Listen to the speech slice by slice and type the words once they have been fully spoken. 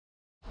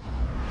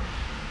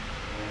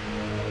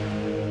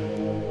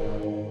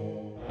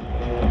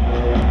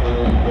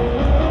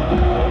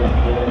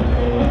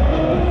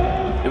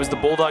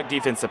Bulldog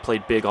defense that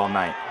played big all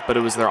night, but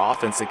it was their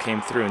offense that came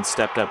through and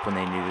stepped up when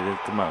they needed it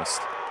the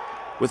most.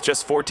 With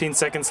just 14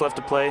 seconds left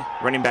to play,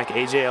 running back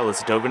A.J.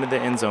 Ellis dove into the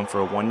end zone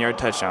for a 1-yard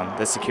touchdown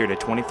that secured a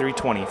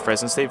 23-20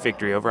 Fresno State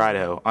victory over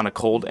Idaho on a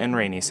cold and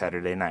rainy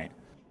Saturday night.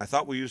 I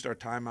thought we used our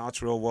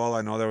timeouts real well.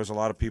 I know there was a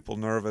lot of people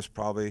nervous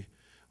probably.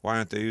 Why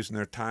aren't they using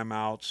their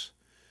timeouts?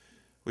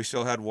 We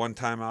still had one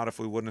timeout if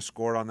we wouldn't have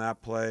scored on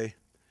that play.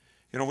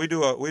 You know, we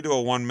do a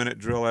 1-minute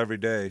drill every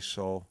day,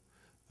 so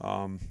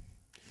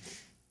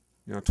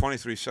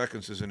 23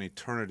 seconds is an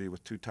eternity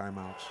with 2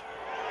 timeouts.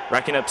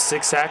 Racking up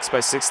 6 sacks by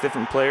 6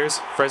 different players,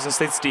 Fresno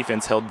State's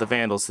defense held the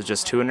Vandals to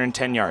just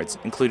 210 yards,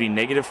 including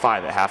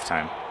 -5 at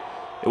halftime.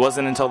 It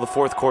wasn't until the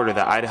fourth quarter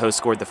that Idaho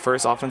scored the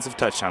first offensive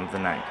touchdown of the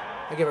night.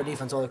 I give our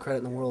defense all the credit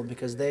in the world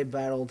because they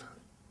battled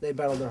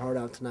their heart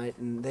out tonight,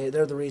 and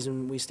they're the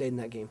reason we stayed in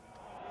that game.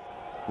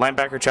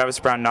 Linebacker Travis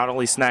Brown not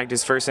only snagged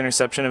his first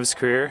interception of his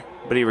career,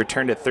 but he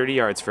returned it 30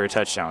 yards for a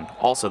touchdown,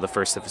 also the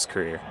first of his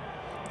career.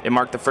 It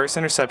marked the first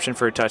interception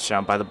for a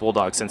touchdown by the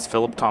Bulldogs since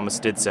Philip Thomas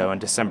did so in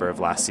December of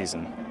last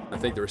season. I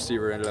think the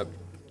receiver ended up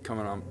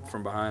coming on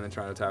from behind and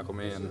trying to tackle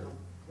me, and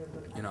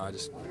I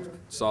just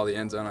saw the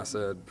end zone. I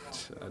said,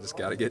 I just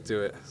got to get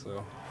to it.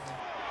 So,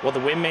 while the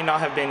win may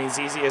not have been as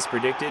easy as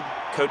predicted,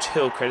 Coach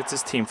Hill credits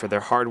his team for their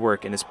hard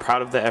work and is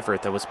proud of the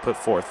effort that was put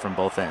forth from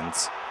both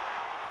ends.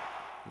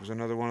 It was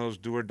another one of those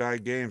do-or-die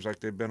games like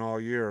they've been all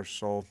year.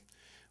 So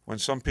when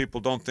some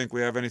people don't think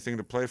we have anything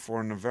to play for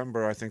in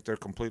November, I think they're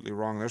completely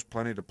wrong. There's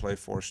plenty to play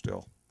for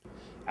still.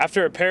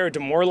 After a pair of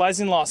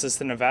demoralizing losses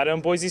to Nevada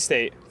and Boise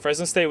State,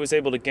 Fresno State was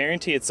able to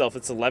guarantee itself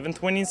its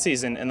 11th winning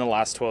season in the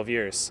last 12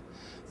 years.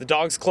 The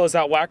Dogs closed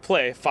out WAC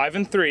play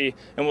 5-3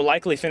 and will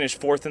likely finish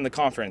 4th in the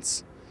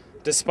conference.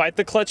 Despite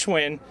the clutch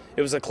win,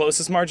 it was the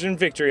closest margin of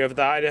victory over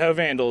the Idaho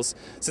Vandals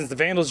since the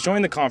Vandals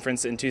joined the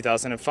conference in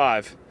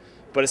 2005.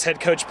 But as head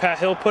coach Pat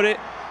Hill put it,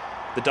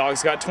 the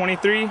Dogs got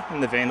 23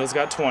 and the Vandals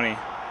got 20.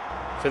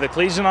 For the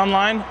Collegian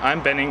Online,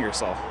 I'm Ben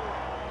Ingersoll.